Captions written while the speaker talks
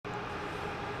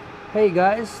Hey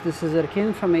guys, this is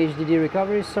Erkin from HDD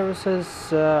Recovery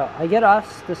Services. I get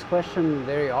asked this question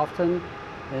very often.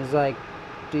 Is like,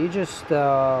 do you just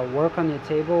work on your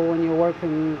table when you're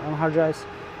working on hard drives?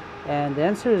 And the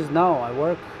answer is no. I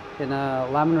work in a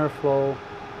laminar flow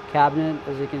cabinet,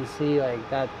 as you can see, like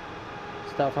that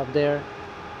stuff up there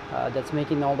that's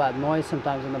making all that noise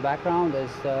sometimes in the background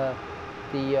is the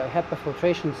HEPA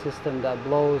filtration system that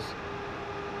blows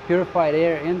purified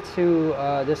air into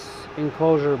this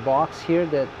enclosure box here,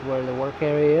 that where the work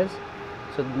area is.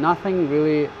 So nothing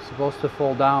really supposed to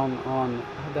fall down on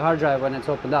the hard drive when it's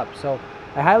opened up. So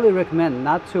I highly recommend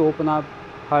not to open up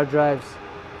hard drives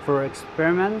for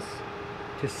experiments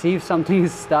to see if something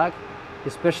is stuck,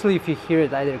 especially if you hear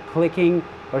it either clicking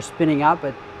or spinning up.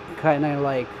 It kind of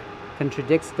like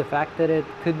contradicts the fact that it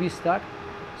could be stuck.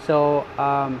 So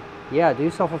yeah, do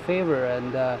yourself a favor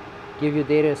and give your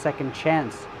data a second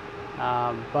chance.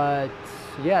 But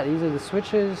yeah, these are the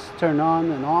switches, turn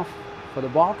on and off for the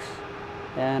box,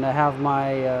 and I have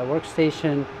my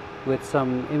workstation with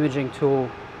some imaging tool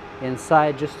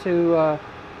inside just to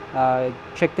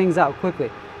check things out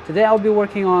quickly. Today I'll be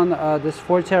working on this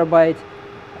 4 terabyte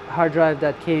hard drive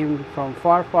that came from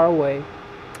far away,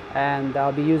 and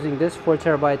I'll be using this 4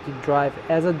 terabyte drive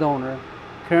as a donor.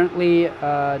 Currently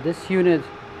this unit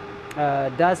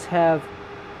does have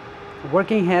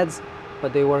working heads,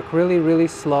 but they work really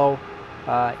slow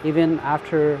even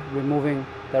after removing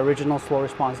the original slow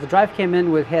response. The drive came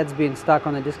in with heads being stuck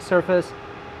on the disk surface,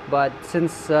 but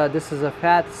since this is a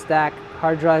fat stack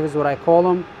hard drive is what I call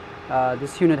them,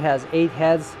 this unit has 8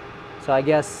 heads. So I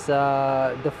guess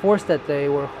the force that they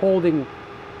were holding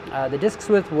the disks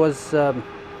with was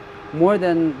more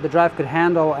than the drive could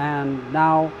handle, and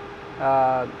now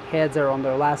heads are on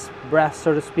their last breath,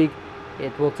 so to speak.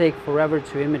 It will take forever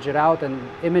to image it out, and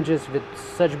images with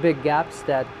such big gaps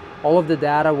that all of the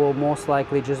data will most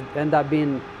likely just end up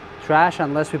being trash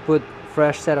unless we put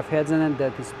fresh set of heads in it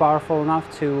that is powerful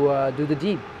enough to do the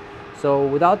deed. So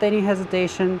without any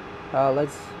hesitation,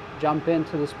 let's jump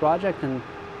into this project and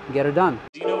get it done.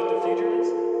 Do you know what the future is?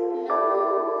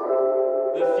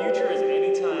 The future is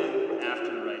any time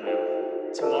after right now.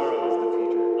 Tomorrow is the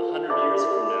future. 100 years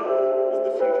from now is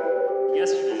the future.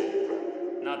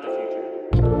 Yesterday, not the future.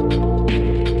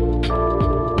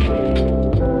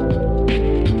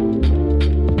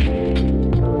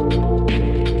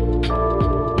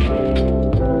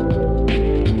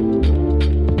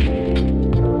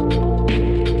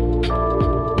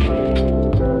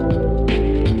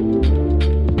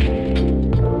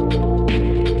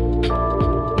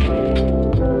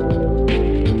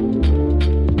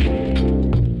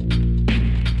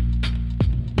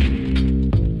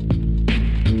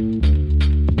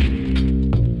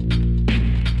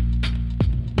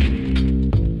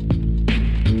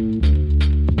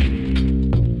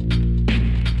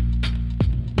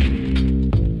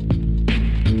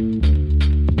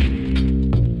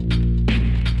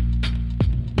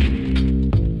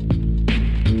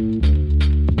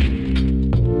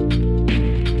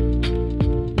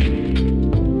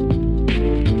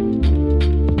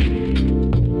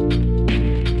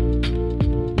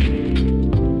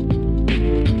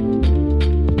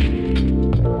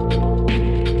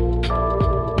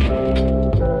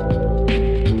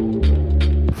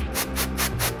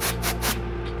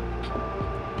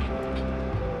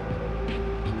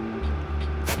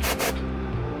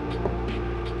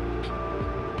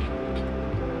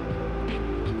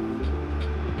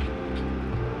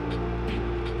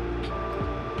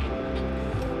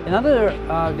 Another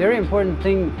very important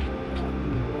thing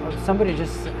somebody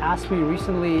just asked me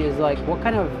recently is like, what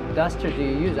kind of duster do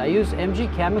you use? I use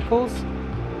MG Chemicals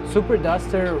Super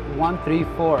Duster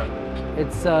 134.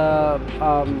 It's a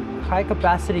high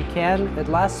capacity can. It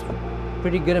lasts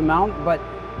pretty good amount, but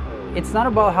it's not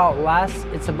about how it lasts,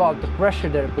 it's about the pressure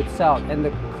that it puts out and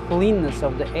the cleanness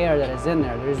of the air that is in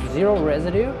there. There's zero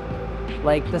residue.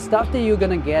 Like the stuff that you're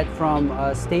gonna get from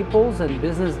Staples and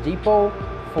Business Depot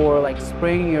for like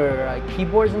spraying your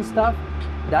keyboards and stuff,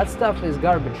 that stuff is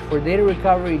garbage. For data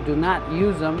recovery, do not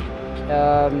use them.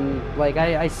 Like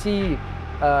I see,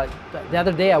 the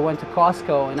other day I went to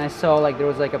Costco and I saw like there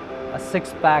was like a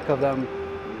 6-pack of them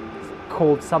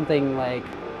called something like,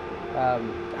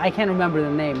 I can't remember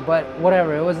the name, but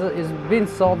whatever, it's been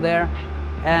sold there.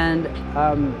 And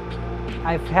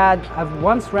I've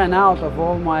once ran out of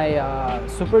all my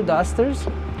super dusters,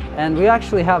 and we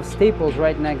actually have Staples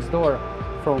right next door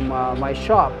from my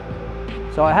shop,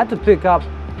 so I had to pick up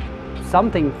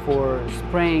something for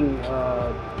spraying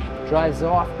drives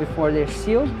off before they're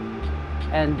sealed.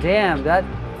 And damn, that,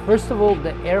 first of all,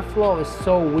 the airflow is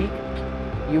so weak,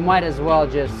 you might as well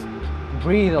just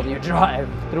breathe on your drive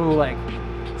through like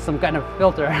some kind of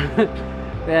filter.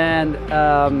 And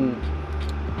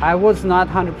I was not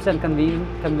 100%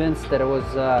 convinced that it was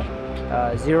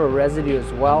zero residue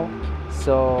as well.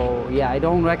 So yeah, I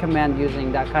don't recommend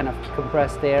using that kind of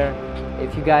compressed air.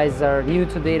 If you guys are new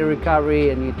to data recovery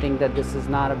and you think that this is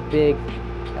not a big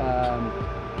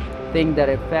thing that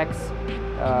affects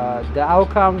the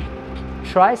outcome,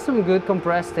 try some good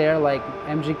compressed air like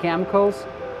MG Chemicals,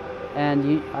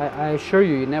 and I assure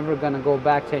you, you're never gonna go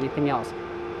back to anything else.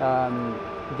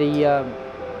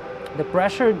 The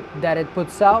pressure that it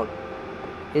puts out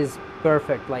is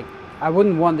perfect. Like, I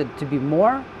wouldn't want it to be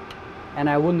more, and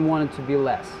I wouldn't want it to be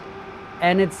less.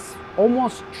 And it's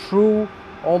almost true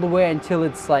all the way until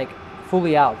it's like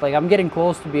fully out. Like, I'm getting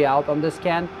close to be out on this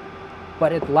can,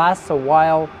 but it lasts a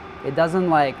while. It doesn't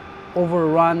like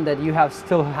overrun that you have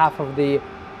still half of the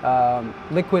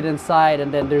liquid inside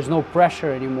and then there's no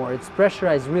pressure anymore. It's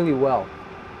pressurized really well.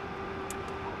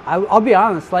 I'll be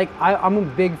honest, like I'm a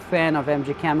big fan of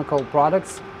MG Chemical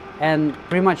products, and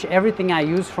pretty much everything I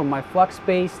use, from my flux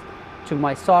paste to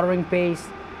my soldering paste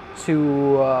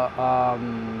to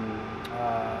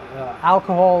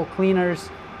alcohol cleaners,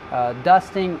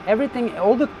 dusting, everything,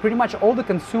 pretty much all the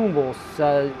consumables,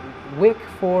 wick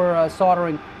for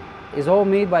soldering, is all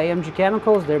made by MG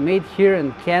Chemicals. They're made here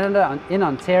in Canada, in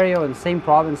Ontario, in the same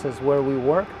province as where we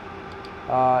work,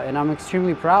 and I'm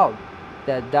extremely proud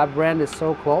that that brand is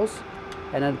so close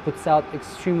and it puts out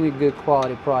extremely good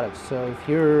quality products. So if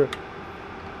you're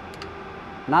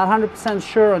not 100%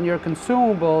 sure on your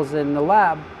consumables in the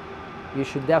lab, you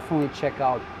should definitely check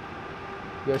out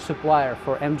your supplier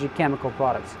for MG Chemical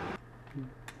products.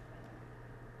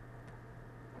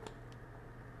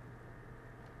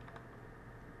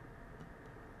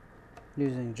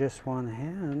 Using just one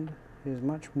hand is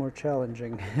much more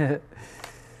challenging.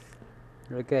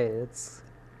 Okay, it's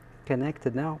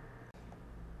connected now.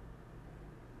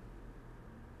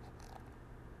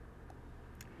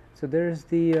 So there's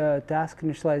the task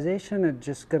initialization. It's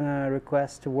just gonna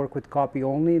request to work with copy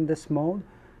only in this mode.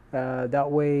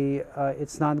 That way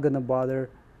it's not gonna bother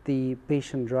the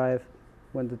patient drive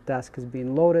when the task is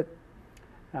being loaded.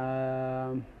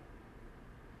 As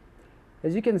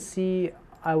you can see,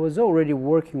 I was already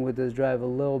working with this drive a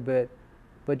little bit,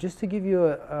 but just to give you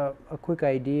a quick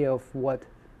idea of what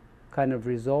kind of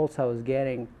results I was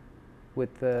getting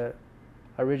with the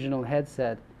original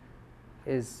headset,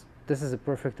 this is a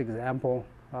perfect example.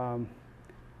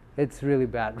 It's really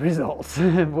bad results.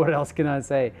 What else can I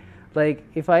say? Like,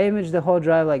 if I image the whole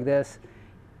drive like this,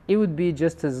 it would be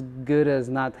just as good as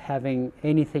not having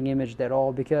anything imaged at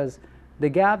all, because the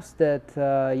gaps that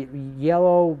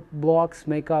yellow blocks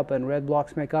make up and red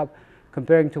blocks make up,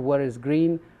 comparing to what is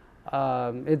green,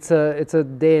 it's a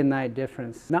day and night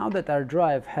difference. Now that our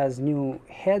drive has new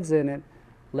heads in it,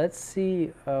 let's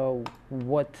see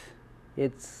what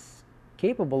it's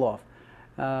capable of.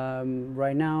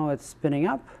 Right now it's spinning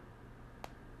up.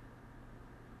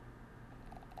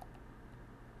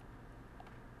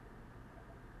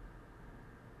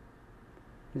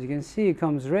 As you can see, it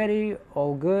comes ready,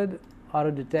 all good.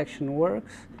 Auto detection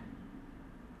works.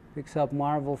 Picks up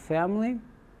Marvel family.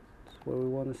 That's what we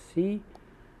want to see.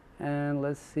 And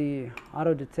let's see,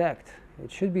 auto detect.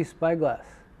 It should be SpyGlass,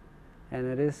 and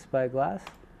it is SpyGlass.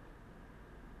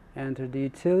 Enter the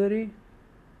utility.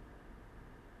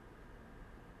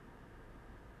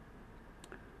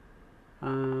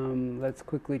 Let's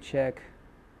quickly check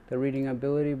the reading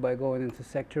ability by going into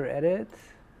sector edit,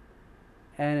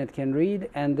 and it can read,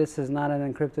 and this is not an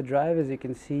encrypted drive. As you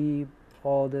can see,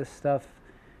 all this stuff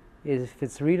is, if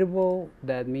it's readable,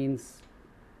 that means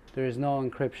there is no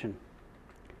encryption.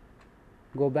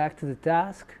 Go back to the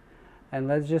task, and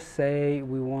let's just say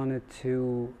we wanted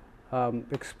to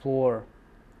explore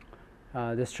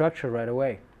the structure right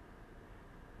away.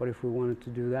 What if we wanted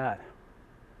to do that?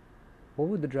 What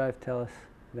would the drive tell us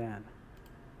then?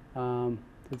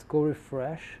 Let's go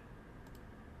refresh,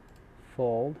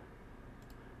 fold.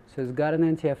 So it's got an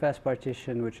NTFS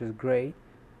partition, which is great.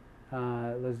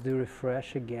 Let's do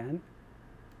refresh again.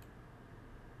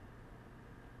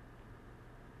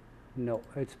 No,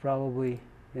 it's probably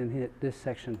in this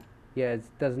section. Yeah, it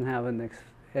doesn't have an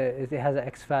it has an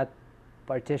exFAT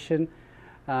partition.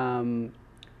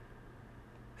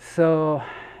 So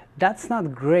that's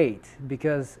not great,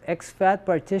 because exFAT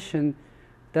partition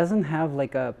doesn't have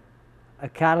like a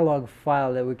catalog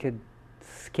file that we could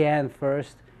scan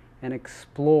first and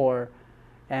explore.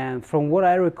 And from what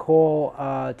I recall,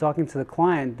 talking to the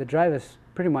client, the drive is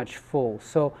pretty much full.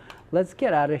 So let's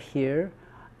get out of here,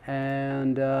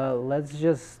 and let's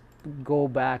just go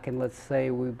back, and let's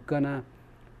say we're gonna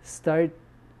start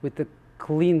with the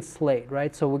clean slate,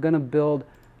 right? So we're going to build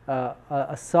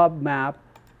a sub map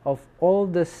of all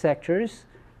the sectors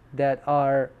that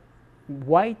are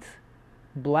white,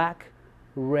 black,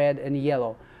 red, and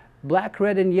yellow. Black,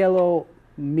 red, and yellow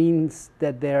means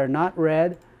that they are not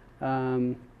red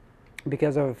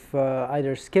because of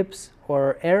either skips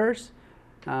or errors,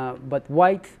 but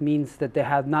white means that they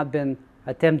have not been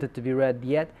attempted to be read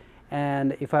yet.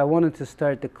 And if I wanted to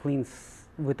start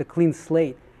with a clean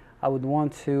slate, I would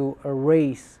want to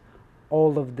erase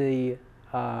all of the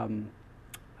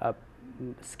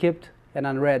skipped and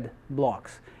unread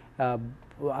blocks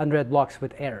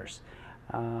with errors.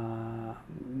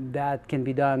 That can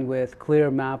be done with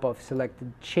clear map of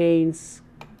selected chains,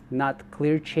 not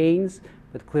clear chains,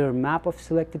 but clear map of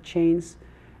selected chains.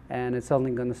 And it's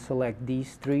only going to select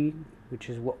these three, which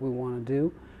is what we want to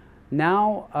do.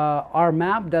 Now, our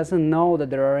map doesn't know that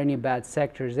there are any bad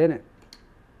sectors in it.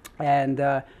 And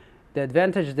the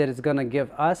advantage that it's going to give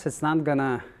us, it's not going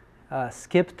to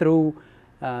skip through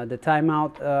the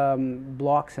timeout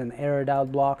blocks and errored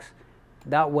out blocks.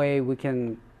 That way we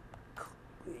can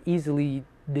easily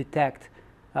detect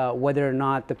whether or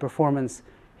not the performance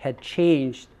had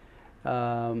changed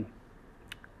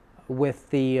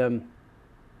with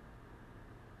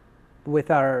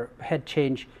our head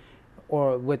change,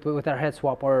 or with our head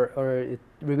swap, or it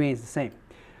remains the same.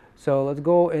 So let's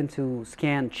go into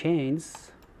scan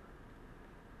chains,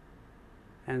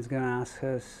 and it's going to ask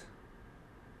us,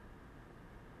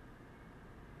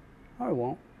 or it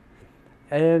won't.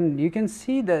 And you can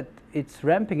see that it's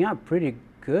ramping up pretty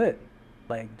good.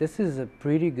 Like, this is a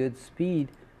pretty good speed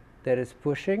that is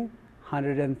pushing,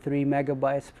 103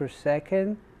 megabytes per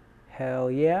second.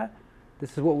 Hell yeah.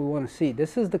 This is what we want to see.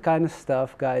 This is the kind of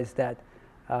stuff, guys, that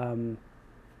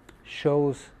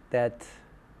shows that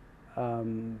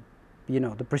you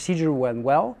know, the procedure went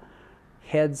well.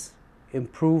 Heads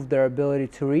improved their ability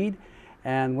to read.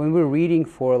 And when we're reading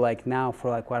for like now for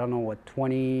like, I don't know what,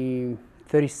 20,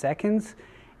 30 seconds,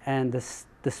 and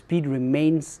the speed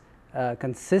remains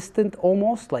consistent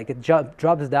almost, like it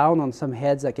drops down on some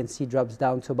heads. I can see drops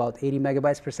down to about 80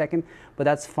 megabytes per second, but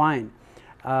that's fine.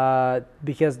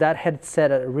 Because that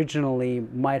headset originally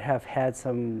might have had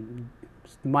some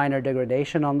minor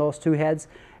degradation on those two heads,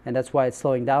 and that's why it's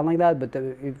slowing down like that. But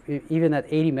even at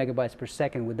 80 megabytes per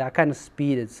second, with that kind of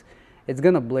speed, it's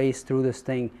gonna blaze through this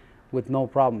thing with no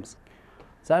problems.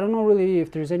 So I don't know really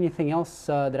if there's anything else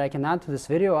that I can add to this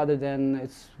video, other than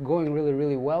it's going really,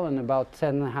 really well. In about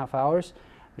 10.5 hours,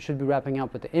 we should be wrapping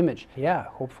up with the image. Yeah,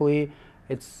 hopefully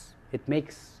it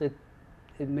makes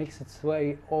its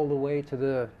way all the way to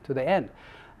the end.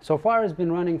 So far it's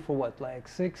been running for what, like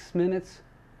 6 minutes.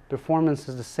 Performance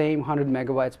is the same, 100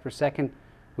 megabytes per second,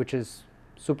 which is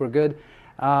super good.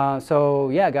 So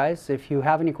yeah, guys, if you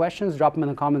have any questions, drop them in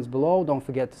the comments below. Don't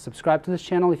forget to subscribe to this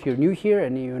channel if you're new here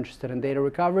and you're interested in data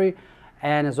recovery.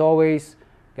 And as always,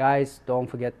 guys, don't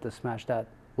forget to smash that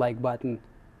like button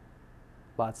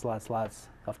lots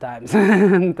of times.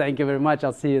 Thank you very much.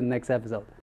 I'll see you in the next episode.